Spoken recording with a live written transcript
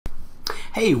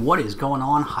Hey, what is going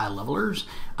on, high levelers?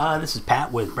 This is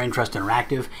Pat with Brain Trust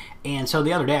Interactive, and so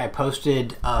the other day I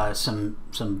posted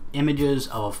some images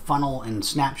of a funnel and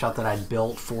snapshot that I'd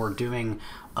built for doing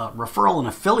referral and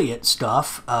affiliate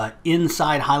stuff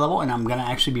inside HighLevel, and I'm going to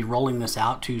actually be rolling this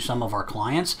out to some of our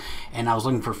clients. And I was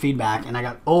looking for feedback, and I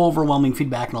got overwhelming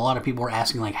feedback, and a lot of people were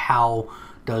asking like, how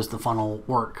does the funnel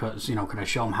work? Because can I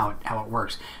show them how it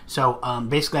works? So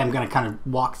basically, I'm going to kind of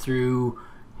walk through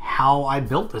how I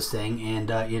built this thing, and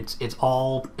it's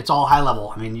all high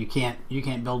level. I mean, you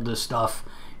can't build this stuff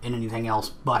in anything else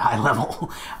but high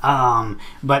level.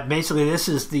 But basically, this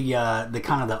is the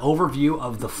kind of the overview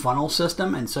of the funnel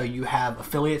system. And so you have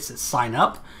affiliates that sign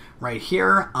up right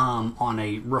here on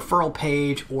a referral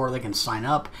page, or they can sign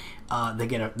up. They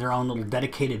get their own little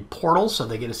dedicated portal, so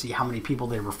they get to see how many people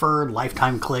they referred,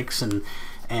 lifetime clicks, and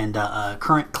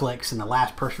current clicks, and the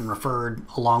last person referred,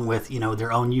 along with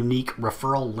their own unique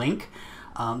referral link.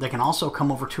 They can also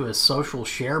come over to a social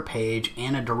share page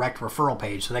and a direct referral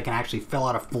page, so they can actually fill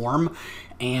out a form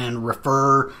and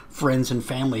refer friends and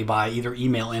family by either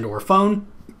email and or phone,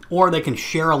 or they can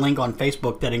share a link on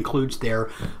Facebook that includes their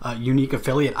unique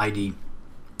affiliate ID.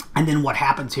 And then what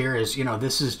happens here is,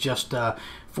 this is just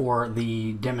for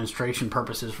the demonstration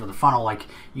purposes for the funnel. Like,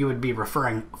 you would be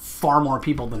referring far more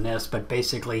people than this, but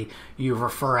basically you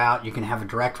refer out. You can have a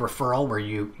direct referral where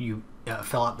you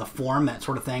fill out the form, that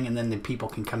sort of thing, and then the people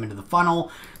can come into the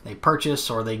funnel, they purchase,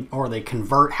 or they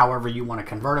convert, however you want to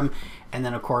convert them. And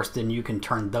then of course then you can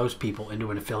turn those people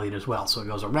into an affiliate as well. So it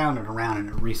goes around and around and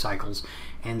it recycles.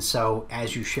 And so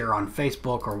as you share on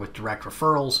Facebook or with direct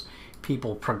referrals,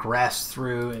 people progress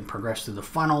through the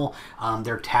funnel.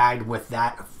 They're tagged with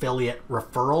that affiliate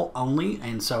referral only,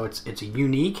 and so it's a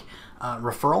unique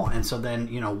referral. And so then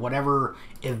whatever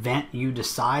event you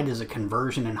decide is a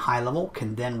conversion in HighLevel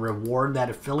can then reward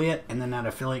that affiliate, and then that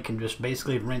affiliate can just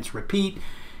basically rinse repeat.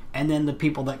 And then the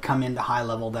people that come into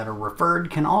HighLevel that are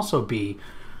referred can also be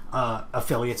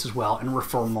affiliates as well and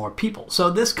refer more people.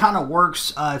 So this kind of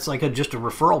works. It's like just a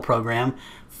referral program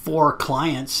for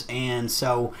clients, and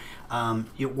so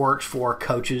it works for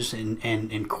coaches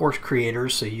and course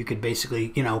creators. So you could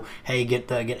basically, hey,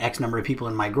 get X number of people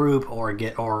in my group, or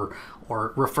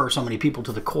refer so many people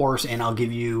to the course, and I'll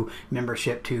give you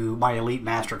membership to my elite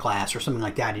masterclass or something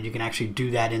like that. And you can actually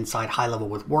do that inside HighLevel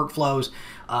with workflows.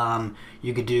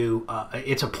 You could do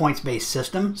it's a points-based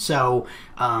system. So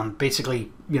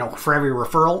basically, for every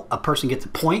referral, a person gets a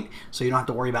point, so you don't have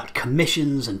to worry about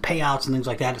commissions and payouts and things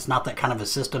like that. It's not that kind of a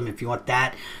system. If you want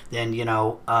that, then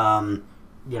eJunkie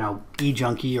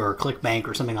or ClickBank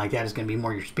or something like that is going to be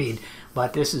more your speed.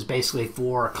 But this is basically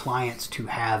for clients to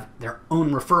have their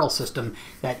own referral system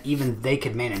that even they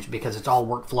could manage, because it's all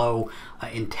workflow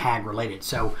and tag related.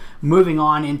 So moving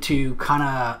on into kind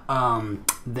of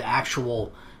the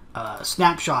actual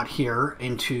snapshot here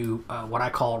into what I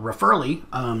call Referrally.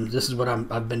 This is what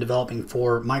I've been developing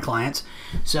for my clients.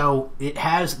 So it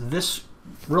has this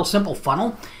real simple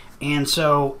funnel, and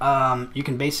so you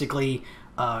can basically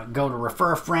go to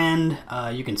refer a friend.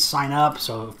 You can sign up,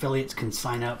 so affiliates can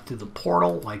sign up through the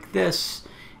portal like this,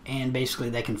 and basically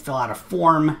they can fill out a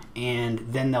form, and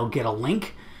then they'll get a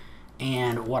link.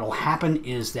 And what will happen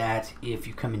is that if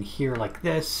you come in here like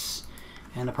this,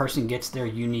 and the person gets their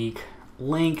unique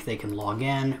link, they can log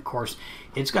in. Of course,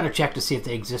 it's got to check to see if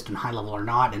they exist in HighLevel or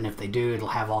not, and if they do, it'll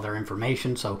have all their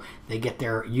information. So they get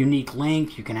their unique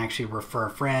link. You can actually refer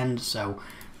a friend, so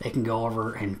they can go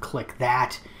over and click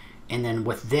that. And then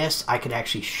with this, I could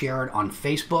actually share it on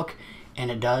Facebook, and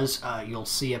it does. You'll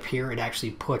see up here, it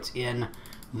actually puts in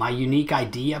my unique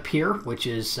ID up here, which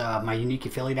is my unique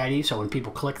affiliate ID. So when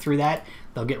people click through that,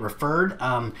 they'll get referred.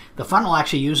 The funnel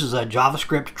actually uses a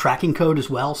JavaScript tracking code as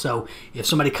well. So if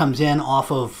somebody comes in off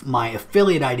of my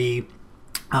affiliate ID,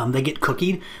 they get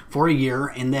cookied for a year,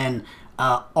 and then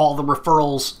all the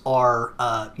referrals are,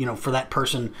 for that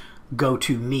person, go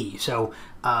to me. So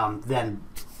then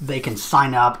they can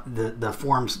sign up. The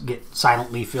forms get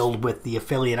silently filled with the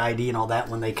affiliate ID and all that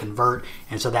when they convert,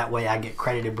 and so that way I get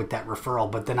credited with that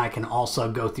referral. But then I can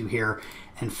also go through here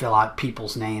and fill out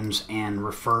people's names and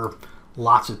refer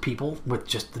lots of people with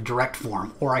just the direct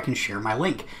form, or I can share my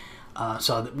link.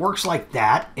 So it works like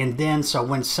that. And then so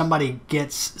when somebody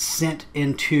gets sent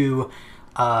into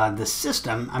the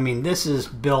system, I mean, this is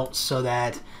built so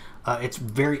that it's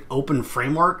very open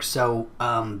framework. So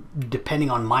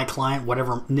depending on my client,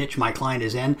 whatever niche my client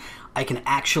is in, I can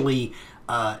actually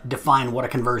define what a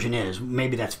conversion is.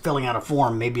 Maybe that's filling out a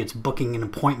form, maybe it's booking an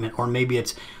appointment, or maybe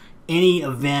it's any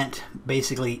event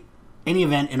basically any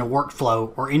event in a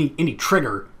workflow or any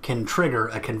trigger can trigger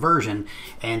a conversion.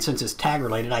 And since it's tag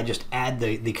related, I just add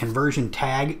the conversion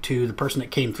tag to the person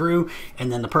that came through,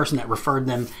 and then the person that referred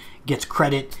them gets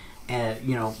credit,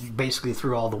 you know, basically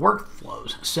through all the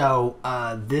workflows. So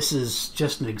this is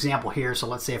just an example here. So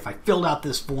let's say if I filled out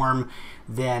this form,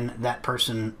 then that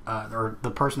person or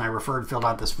the person I referred filled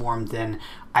out this form, then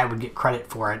I would get credit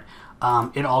for it.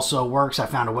 It also works. I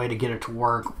found a way to get it to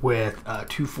work with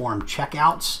two-form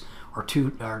checkouts or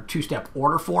two-step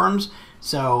order forms.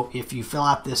 So if you fill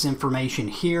out this information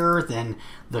here, then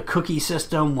the cookie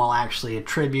system will actually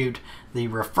attribute the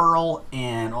referral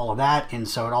and all of that, and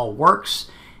so it all works.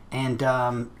 And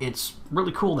it's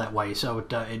really cool that way. So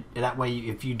that way,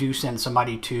 if you do send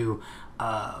somebody to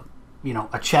you know,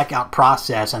 a checkout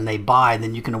process and they buy,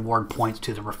 then you can award points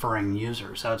to the referring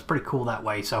user. So it's pretty cool that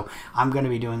way. So I'm going to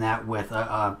be doing that with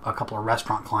a couple of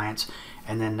restaurant clients,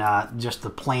 and then just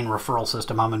the plain referral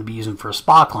system I'm going to be using for a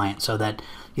spa client, so that,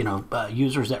 you know,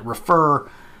 users that refer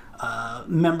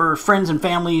members, friends, and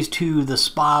families to the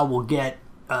spa will get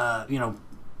you know,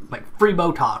 like free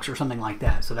Botox or something like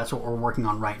that. So that's what we're working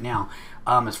on right now.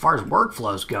 As far as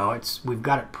workflows go, we've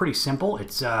got it pretty simple.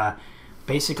 It's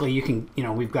basically, you can, you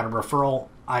know, we've got a referral.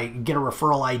 I get a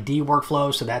referral ID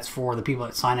workflow, so that's for the people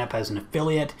that sign up as an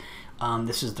affiliate.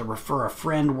 This is the refer a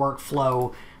friend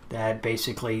workflow that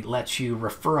basically lets you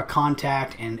refer a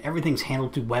contact, and everything's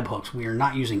handled through webhooks. We are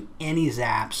not using any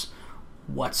zaps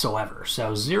whatsoever.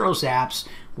 So 0 zaps,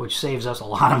 which saves us a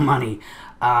lot of money.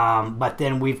 But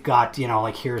then we've got, you know,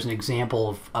 like here's an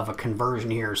example of a conversion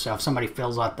here. So if somebody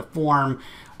fills out the form,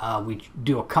 we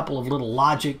do a couple of little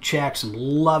logic checks. I'm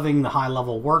loving the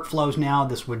HighLevel workflows now.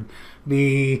 This would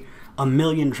be a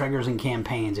million triggers and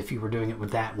campaigns if you were doing it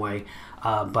with that way.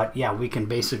 But yeah, we can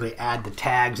basically add the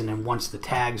tags, and then once the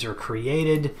tags are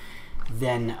created,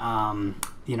 then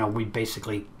you know, we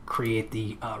basically create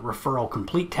the referral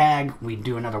complete tag. We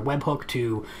do another webhook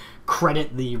to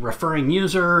credit the referring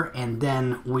user, and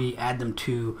then we add them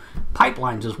to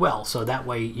pipelines as well. So that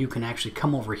way you can actually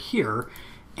come over here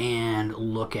and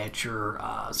look at your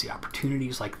see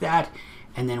opportunities like that.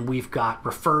 And then we've got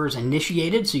refers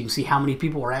initiated, so you can see how many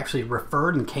people were actually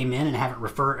referred and came in and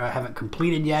haven't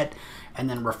completed yet. And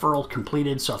then referral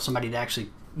completed, so if somebody actually,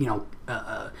 you know,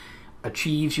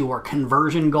 achieves your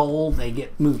conversion goal, they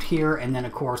get moved here. And then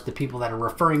of course the people that are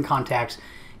referring contacts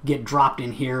get dropped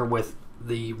in here with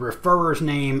the referrer's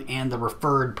name and the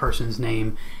referred person's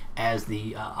name as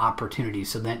the opportunity.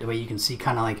 So that way you can see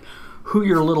kind of like who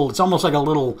your little, it's almost like a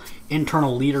little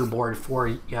internal leaderboard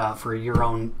for your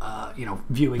own you know,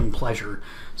 viewing pleasure.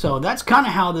 So that's kind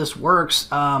of how this works.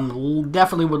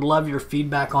 Definitely would love your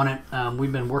feedback on it.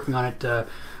 We've been working on it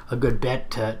a good bit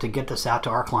to get this out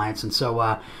to our clients, and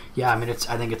so yeah, I mean,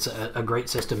 I think it's a great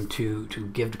system to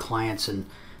give to clients and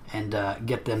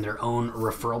get them their own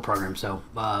referral program. So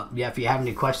yeah, if you have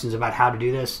any questions about how to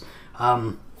do this,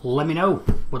 let me know.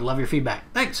 Would love your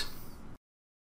feedback. Thanks.